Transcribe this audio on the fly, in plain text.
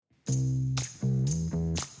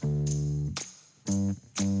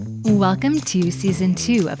Welcome to Season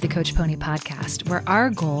 2 of the Coach Pony podcast, where our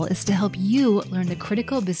goal is to help you learn the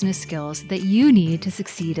critical business skills that you need to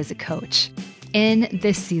succeed as a coach. In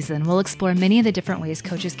this season, we'll explore many of the different ways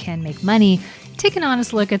coaches can make money, take an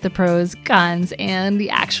honest look at the pros, cons, and the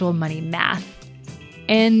actual money math.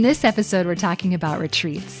 In this episode, we're talking about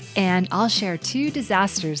retreats, and I'll share 2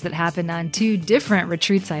 disasters that happened on 2 different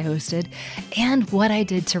retreats I hosted and what I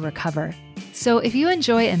did to recover. So if you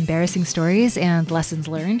enjoy embarrassing stories and lessons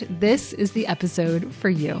learned, this is the episode for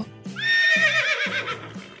you.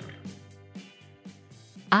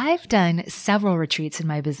 I've done several retreats in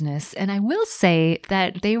my business, and I will say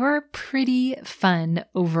that they were pretty fun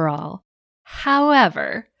overall.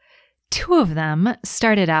 However, 2 of them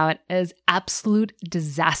started out as absolute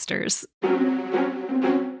disasters.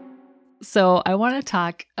 So I want to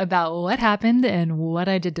talk about what happened and what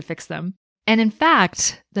I did to fix them. And in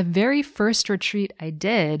fact, the very first retreat I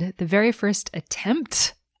did, the very first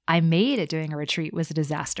attempt I made at doing a retreat was a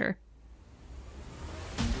disaster.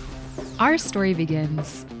 Our story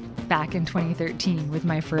begins back in 2013 with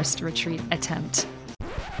my first retreat attempt.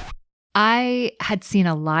 I had seen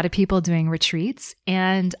a lot of people doing retreats,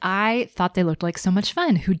 and I thought they looked like so much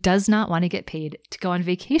fun. Who does not want to get paid to go on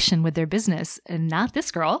vacation with their business? And not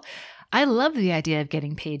this girl. I love the idea of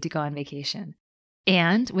getting paid to go on vacation.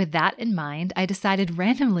 And with that in mind, I decided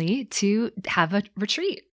randomly to have a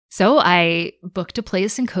retreat. So I booked a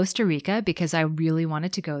place in Costa Rica because I really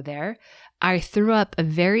wanted to go there. I threw up a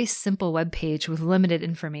very simple webpage with limited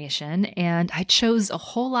information, and I chose a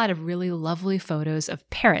whole lot of really lovely photos of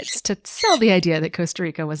parrots to sell the idea that Costa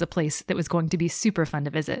Rica was a place that was going to be super fun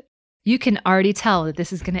to visit. You can already tell that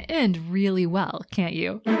this is going to end really well, can't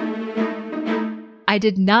you? I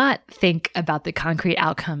did not think about the concrete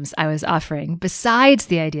outcomes I was offering, besides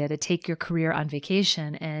the idea to take your career on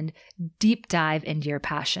vacation and deep dive into your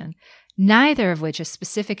passion, neither of which is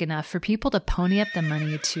specific enough for people to pony up the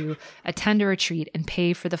money to attend a retreat and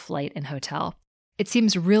pay for the flight and hotel. It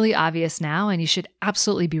seems really obvious now, and you should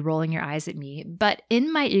absolutely be rolling your eyes at me, but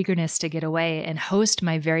in my eagerness to get away and host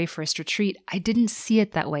my very first retreat, I didn't see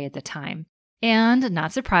it that way at the time. And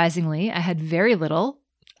not surprisingly, I had very little,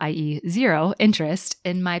 i.e. zero, interest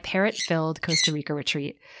in my parrot-filled Costa Rica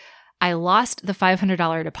retreat. I lost the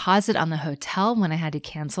 $500 deposit on the hotel when I had to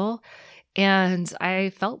cancel, and I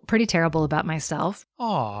felt pretty terrible about myself.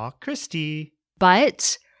 Aw, Christy.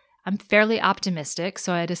 But I'm fairly optimistic,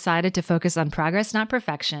 so I decided to focus on progress, not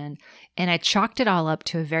perfection, and I chalked it all up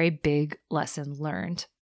to a very big lesson learned.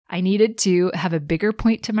 I needed to have a bigger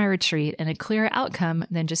point to my retreat and a clearer outcome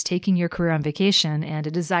than just taking your career on vacation and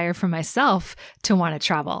a desire for myself to want to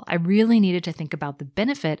travel. I really needed to think about the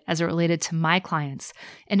benefit as it related to my clients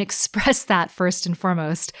and express that first and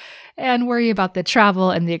foremost, and worry about the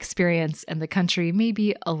travel and the experience and the country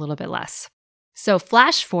maybe a little bit less. So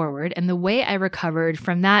flash forward, and the way I recovered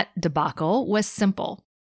from that debacle was simple.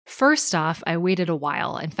 First off, I waited a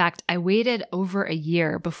while. In fact, I waited over a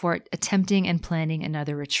year before attempting and planning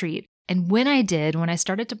another retreat. And when I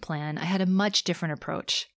started to plan, I had a much different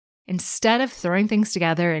approach. Instead of throwing things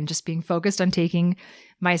together and just being focused on taking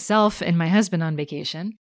myself and my husband on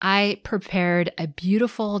vacation, I prepared a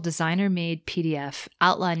beautiful designer-made PDF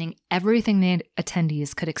outlining everything the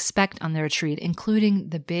attendees could expect on the retreat, including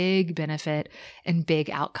the big benefit and big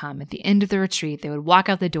outcome. At the end of the retreat, they would walk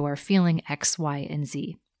out the door feeling X, Y, and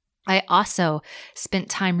Z. I also spent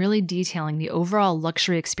time really detailing the overall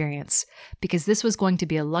luxury experience because this was going to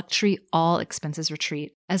be a luxury all expenses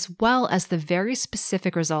retreat, as well as the very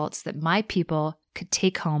specific results that my people could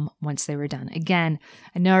take home once they were done. Again,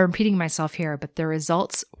 I know I'm repeating myself here, but the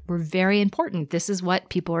results were very important. This is what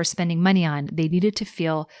people are spending money on. They needed to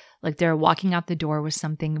feel like they're walking out the door with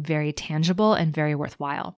something very tangible and very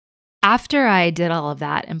worthwhile. After I did all of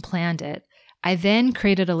that and planned it, I then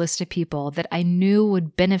created a list of people that I knew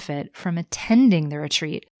would benefit from attending the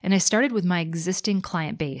retreat. And I started with my existing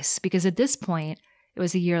client base because at this point, it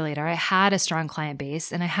was a year later, I had a strong client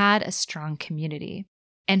base and I had a strong community.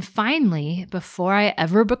 And finally, before I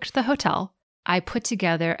ever booked the hotel, I put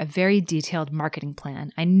together a very detailed marketing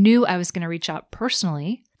plan. I knew I was going to reach out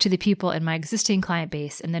personally to the people in my existing client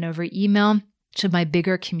base and then over email to my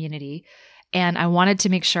bigger community. And I wanted to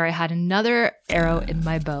make sure I had another arrow in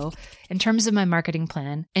my bow in terms of my marketing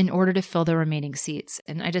plan in order to fill the remaining seats.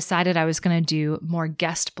 And I decided I was going to do more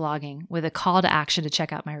guest blogging with a call to action to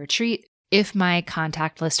check out my retreat if my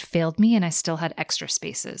contact list failed me and I still had extra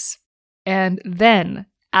spaces. And then,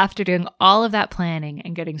 after doing all of that planning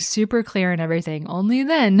and getting super clear and everything, only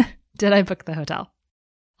then did I book the hotel.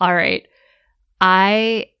 All right.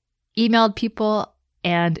 I emailed people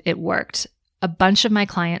and it worked. A bunch of my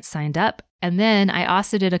clients signed up. And then I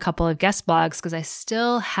also did a couple of guest blogs because I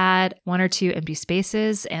still had 1 or 2 empty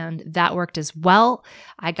spaces, and that worked as well.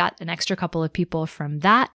 I got an extra couple of people from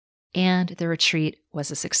that, and the retreat was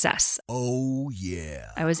a success. Oh, yeah.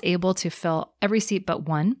 I was able to fill every seat but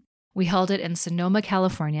one. We held it in Sonoma,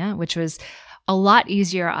 California, which was a lot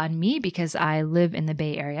easier on me because I live in the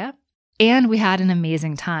Bay Area. And we had an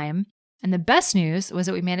amazing time. And the best news was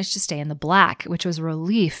that we managed to stay in the black, which was a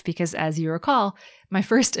relief because, as you recall, my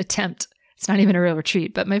first attempt, it's not even a real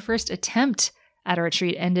retreat, but my first attempt at a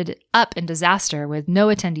retreat ended up in disaster with no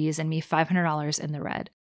attendees and me $500 in the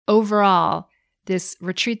red. Overall, this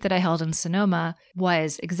retreat that I held in Sonoma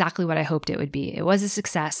was exactly what I hoped it would be. It was a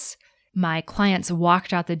success. My clients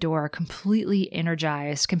walked out the door completely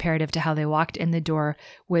energized comparative to how they walked in the door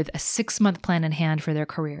with a 6-month plan in hand for their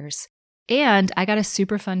careers. And I got a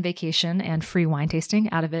super fun vacation and free wine tasting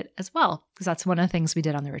out of it as well, because that's one of the things we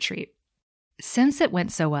did on the retreat. Since it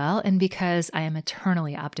went so well, and because I am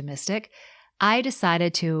eternally optimistic, I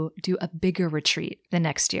decided to do a bigger retreat the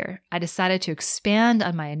next year. I decided to expand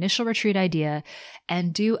on my initial retreat idea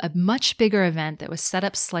and do a much bigger event that was set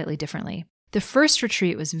up slightly differently. The first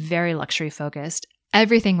retreat was very luxury focused.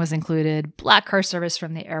 Everything was included: black car service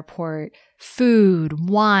from the airport, food,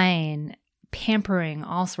 wine, pampering,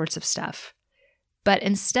 all sorts of stuff. But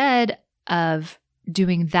instead of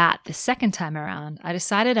doing that the second time around, I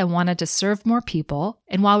decided I wanted to serve more people.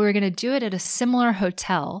 And while we were going to do it at a similar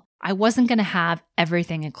hotel, I wasn't going to have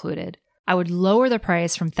everything included. I would lower the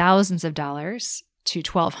price from thousands of dollars to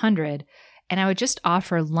 $1,200, and I would just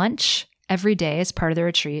offer lunch every day as part of the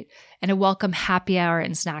retreat and a welcome happy hour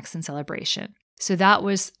and snacks and celebration. So that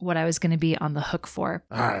was what I was going to be on the hook for.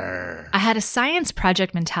 I had a science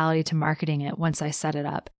project mentality to marketing it once I set it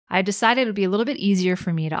up. I decided it would be a little bit easier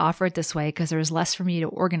for me to offer it this way because there was less for me to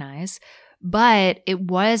organize. But it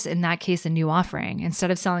was, in that case, a new offering. Instead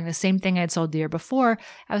of selling the same thing I'd sold the year before,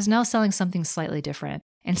 I was now selling something slightly different.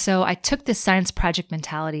 And so I took this science project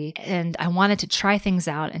mentality and I wanted to try things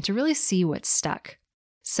out and to really see what stuck.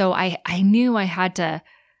 So I knew I had to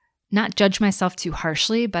not judge myself too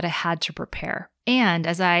harshly, but I had to prepare. And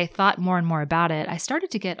as I thought more and more about it, I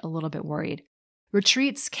started to get a little bit worried.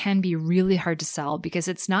 Retreats can be really hard to sell because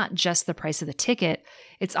it's not just the price of the ticket,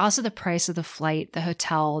 it's also the price of the flight, the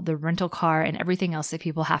hotel, the rental car, and everything else that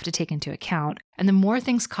people have to take into account. And the more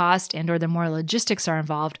things cost and or the more logistics are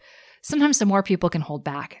involved, sometimes the more people can hold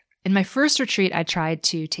back. In my first retreat, I tried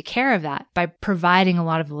to take care of that by providing a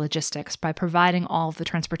lot of the logistics, by providing all of the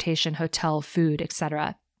transportation, hotel, food,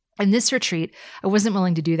 etc. In this retreat, I wasn't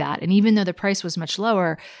willing to do that. And even though the price was much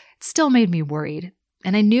lower, it still made me worried.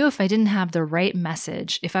 And I knew if I didn't have the right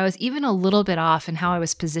message, if I was even a little bit off in how I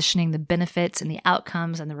was positioning the benefits and the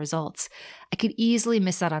outcomes and the results, I could easily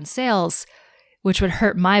miss out on sales, which would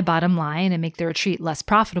hurt my bottom line and make the retreat less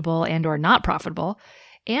profitable and or not profitable.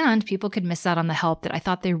 And people could miss out on the help that I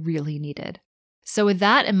thought they really needed. So with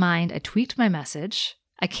that in mind, I tweaked my message.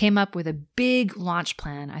 I came up with a big launch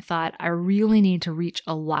plan. I thought I really need to reach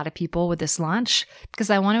a lot of people with this launch because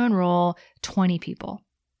I want to enroll 20 people,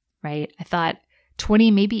 right? I thought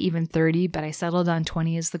 20, maybe even 30, but I settled on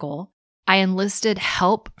 20 as the goal. I enlisted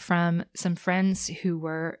help from some friends who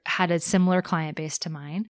had a similar client base to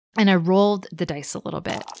mine, and I rolled the dice a little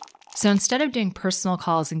bit. So instead of doing personal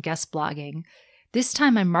calls and guest blogging, this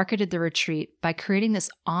time I marketed the retreat by creating this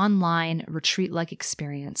online retreat-like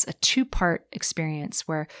experience, a 2-part experience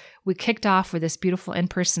where we kicked off with this beautiful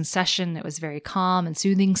in-person session that was very calm and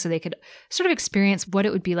soothing so they could sort of experience what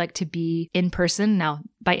it would be like to be in person. Now,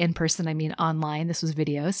 by in person, I mean online. This was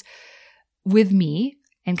videos with me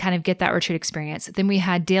and kind of get that retreat experience. Then we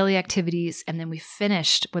had daily activities, and then we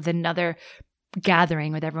finished with another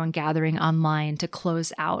gathering with everyone gathering online to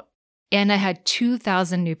close out. And I had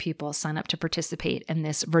 2,000 new people sign up to participate in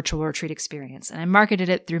this virtual retreat experience. And I marketed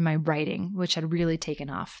it through my writing, which had really taken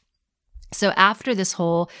off. So after this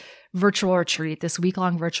whole virtual retreat, this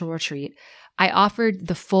week-long virtual retreat, I offered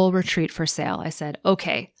the full retreat for sale. I said,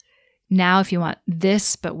 okay, now if you want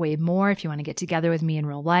this, but way more, if you want to get together with me in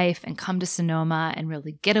real life and come to Sonoma and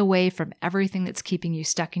really get away from everything that's keeping you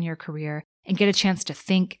stuck in your career and get a chance to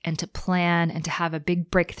think and to plan and to have a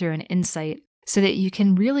big breakthrough and insight, so that you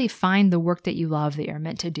can really find the work that you love that you're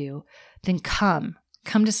meant to do, then come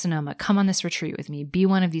to Sonoma, come on this retreat with me, be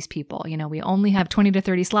one of these people. You know, we only have 20 to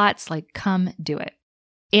 30 slots, come do it.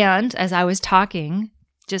 And as I was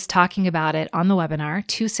just talking about it on the webinar,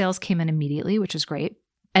 2 sales came in immediately, which was great.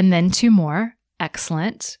 And then 2 more,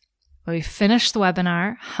 excellent. We finished the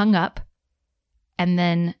webinar, hung up, and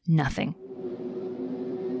then nothing.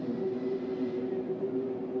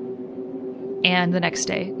 And the next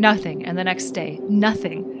day, nothing. And the next day,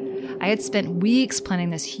 nothing. I had spent weeks planning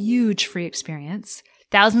this huge free experience.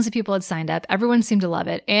 Thousands of people had signed up. Everyone seemed to love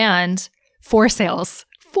it. And 4 sales.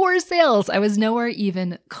 4 sales. I was nowhere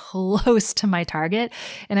even close to my target.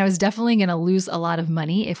 And I was definitely going to lose a lot of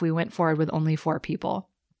money if we went forward with only 4 people.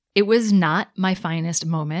 It was not my finest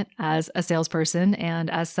moment as a salesperson and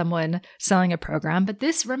as someone selling a program, but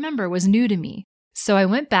this, remember, was new to me. So I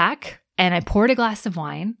went back and I poured a glass of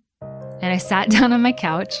wine and I sat down on my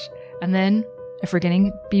couch. And then, if we're going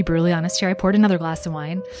to be brutally honest here, I poured another glass of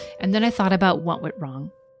wine. And then I thought about what went wrong.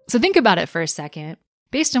 So think about it for a second.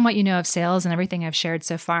 Based on what you know of sales and everything I've shared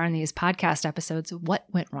so far in these podcast episodes, what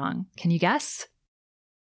went wrong? Can you guess?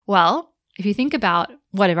 Well, if you think about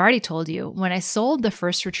what I've already told you, when I sold the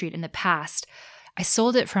first retreat in the past, I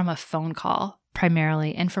sold it from a phone call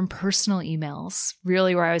primarily and from personal emails,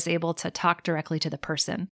 really where I was able to talk directly to the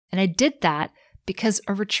person. And I did that because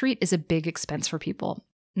a retreat is a big expense for people.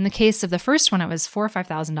 In the case of the first one, it was $4,000 or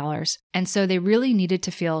 $5,000. And so they really needed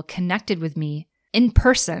to feel connected with me in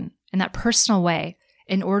person, in that personal way,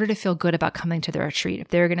 in order to feel good about coming to the retreat. If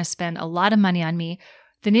they were going to spend a lot of money on me,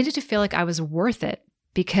 they needed to feel like I was worth it.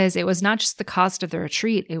 Because it was not just the cost of the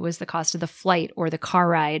retreat, it was the cost of the flight or the car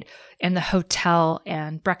ride and the hotel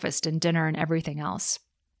and breakfast and dinner and everything else.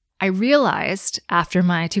 I realized after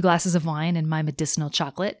my 2 glasses of wine and my medicinal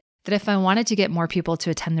chocolate that if I wanted to get more people to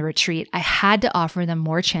attend the retreat, I had to offer them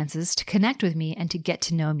more chances to connect with me and to get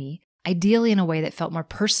to know me, ideally in a way that felt more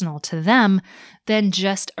personal to them than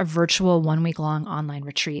just a virtual 1-week-long online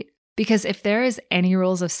retreat. Because if there is any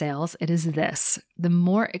rules of sales, it is this: the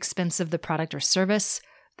more expensive the product or service,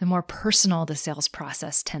 the more personal the sales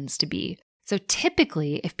process tends to be. So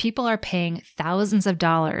typically, if people are paying thousands of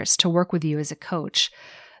dollars to work with you as a coach,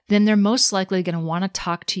 then they're most likely going to want to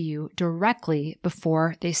talk to you directly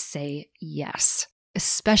before they say yes,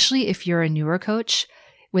 especially if you're a newer coach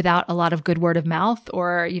without a lot of good word of mouth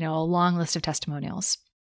or, a long list of testimonials.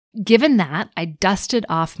 Given that, I dusted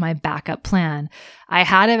off my backup plan. I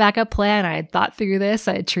had a backup plan. I had thought through this.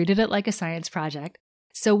 I had treated it like a science project.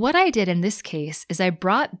 So what I did in this case is I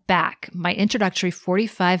brought back my introductory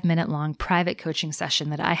 45-minute long private coaching session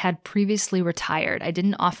that I had previously retired. I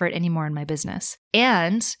didn't offer it anymore in my business.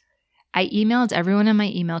 And I emailed everyone in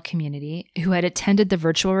my email community who had attended the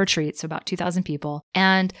virtual retreat, so about 2,000 people,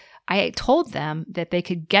 and I told them that they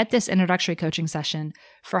could get this introductory coaching session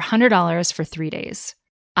for $100 for 3 days.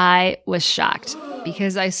 I was shocked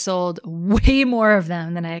because I sold way more of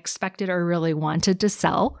them than I expected or really wanted to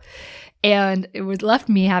sell. And it was left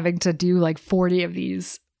me having to do like 40 of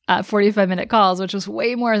these 45-minute calls, which was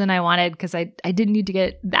way more than I wanted because I didn't need to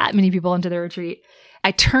get that many people into the retreat.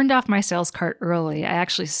 I turned off my sales cart early. I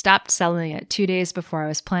actually stopped selling it 2 days before I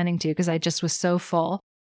was planning to because I just was so full.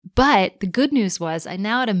 But the good news was I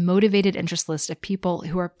now had a motivated interest list of people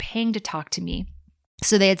who are paying to talk to me.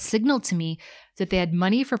 So they had signaled to me that they had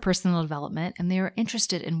money for personal development and they were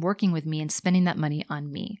interested in working with me and spending that money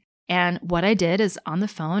on me. And what I did is on the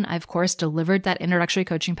phone, I of course delivered that introductory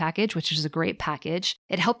coaching package, which is a great package.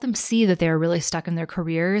 It helped them see that they were really stuck in their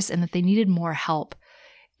careers and that they needed more help.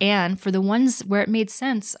 And for the ones where it made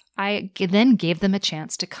sense, I then gave them a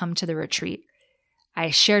chance to come to the retreat. I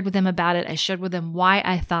shared with them about it. I shared with them why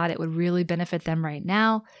I thought it would really benefit them right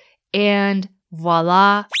now. And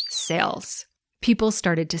voila, sales. People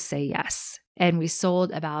started to say yes. And we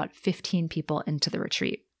sold about 15 people into the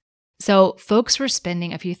retreat. So folks were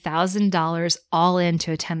spending a few $1,000s all in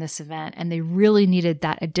to attend this event, and they really needed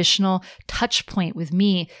that additional touch point with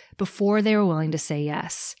me before they were willing to say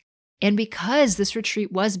yes. And because this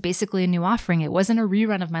retreat was basically a new offering, it wasn't a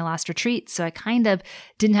rerun of my last retreat, so I kind of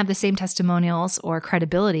didn't have the same testimonials or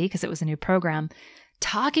credibility because it was a new program.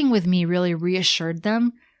 Talking with me really reassured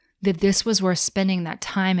them that this was worth spending that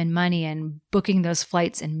time and money and booking those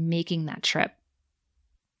flights and making that trip.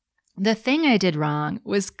 The thing I did wrong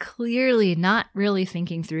was clearly not really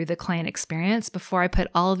thinking through the client experience before I put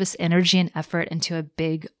all of this energy and effort into a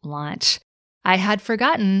big launch. I had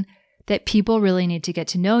forgotten that people really need to get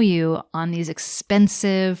to know you on these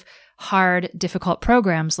expensive, hard, difficult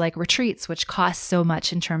programs like retreats, which cost so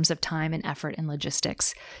much in terms of time and effort and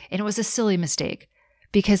logistics. And it was a silly mistake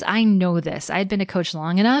because I know this. I had been a coach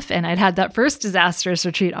long enough and I'd had that first disastrous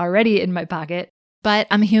retreat already in my pocket, but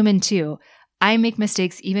I'm human too. I make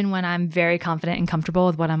mistakes even when I'm very confident and comfortable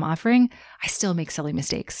with what I'm offering. I still make silly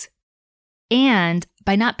mistakes. And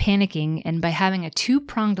by not panicking and by having a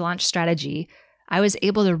 2-pronged launch strategy, I was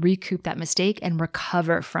able to recoup that mistake and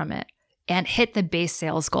recover from it and hit the base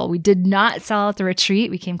sales goal. We did not sell at the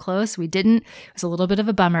retreat. We came close. We didn't. It was a little bit of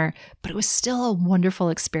a bummer, but it was still a wonderful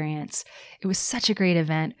experience. It was such a great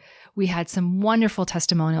event. We had some wonderful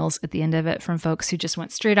testimonials at the end of it from folks who just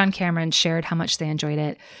went straight on camera and shared how much they enjoyed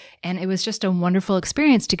it. And it was just a wonderful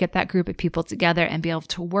experience to get that group of people together and be able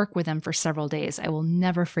to work with them for several days. I will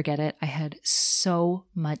never forget it. I had so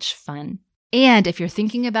much fun. And if you're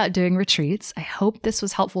thinking about doing retreats, I hope this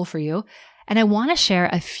was helpful for you. And I want to share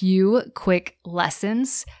a few quick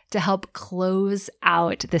lessons to help close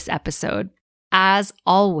out this episode. As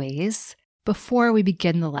always, before we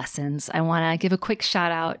begin the lessons, I want to give a quick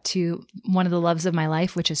shout out to one of the loves of my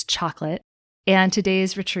life, which is chocolate. And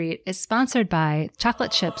today's retreat is sponsored by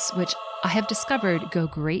chocolate chips, which I have discovered go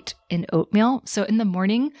great in oatmeal. So in the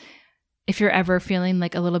morning, if you're ever feeling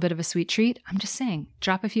like a little bit of a sweet treat, I'm just saying,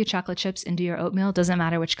 drop a few chocolate chips into your oatmeal. Doesn't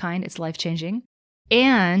matter which kind, it's life-changing.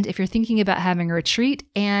 And if you're thinking about having a retreat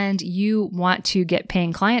and you want to get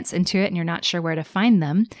paying clients into it and you're not sure where to find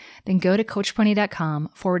them, then go to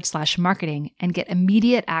coachpony.com/marketing and get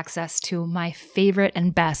immediate access to my favorite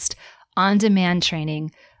and best on-demand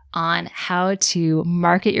training on how to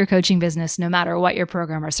market your coaching business no matter what your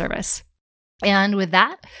program or service. And with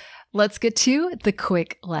that, let's get to the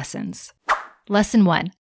quick lessons. Lesson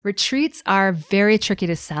 1, retreats are very tricky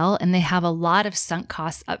to sell and they have a lot of sunk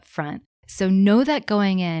costs up front. So know that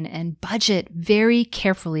going in and budget very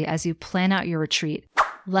carefully as you plan out your retreat.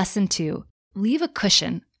 Lesson 2, leave a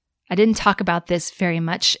cushion. I didn't talk about this very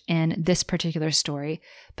much in this particular story,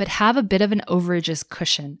 but have a bit of an overages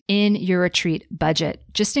cushion in your retreat budget,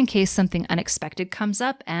 just in case something unexpected comes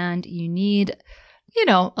up and you need,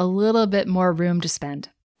 a little bit more room to spend.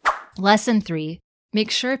 Lesson 3,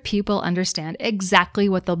 make sure people understand exactly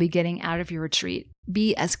what they'll be getting out of your retreat.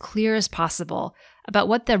 Be as clear as possible about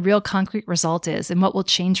what the real concrete result is and what will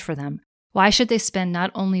change for them. Why should they spend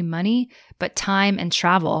not only money, but time and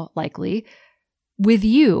travel, likely, with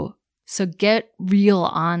you? So get real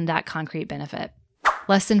on that concrete benefit.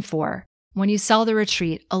 Lesson 4, when you sell the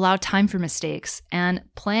retreat, allow time for mistakes and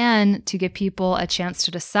plan to give people a chance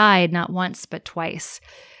to decide not once, but twice.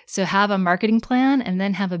 So have a marketing plan and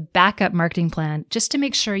then have a backup marketing plan just to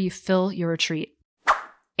make sure you fill your retreat.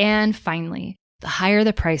 And finally, the higher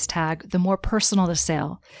the price tag, the more personal the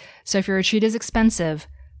sale. So if your retreat is expensive,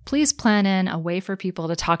 please plan in a way for people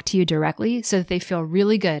to talk to you directly so that they feel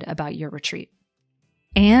really good about your retreat.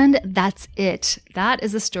 And that's it. That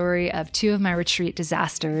is the story of 2 of my retreat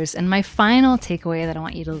disasters. And my final takeaway that I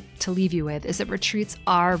want you to leave you with is that retreats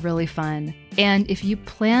are really fun. And if you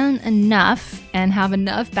plan enough and have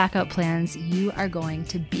enough backup plans, you are going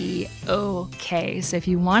to be okay. So if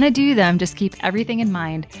you want to do them, just keep everything in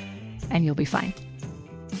mind and you'll be fine.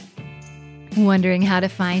 Wondering how to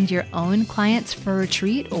find your own clients for a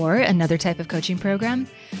retreat or another type of coaching program?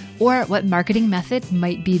 Or what marketing method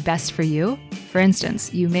might be best for you? For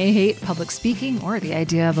instance, you may hate public speaking or the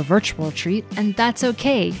idea of a virtual retreat, and that's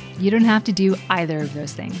okay. You don't have to do either of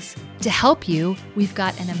those things. To help you, we've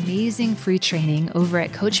got an amazing free training over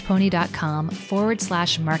at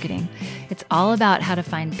coachpony.com/marketing. It's all about how to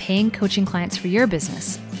find paying coaching clients for your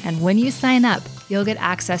business. And when you sign up, you'll get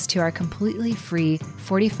access to our completely free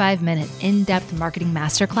 45-minute in-depth marketing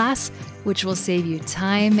masterclass, which will save you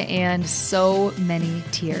time and so many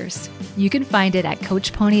tears. You can find it at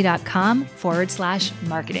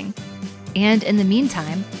coachpony.com/marketing. And in the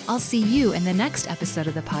meantime, I'll see you in the next episode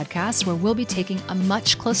of the podcast where we'll be taking a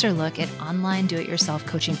much closer look at online do-it-yourself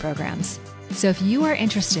coaching programs. So if you are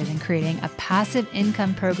interested in creating a passive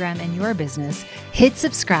income program in your business, hit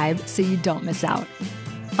subscribe so you don't miss out.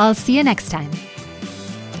 I'll see you next time.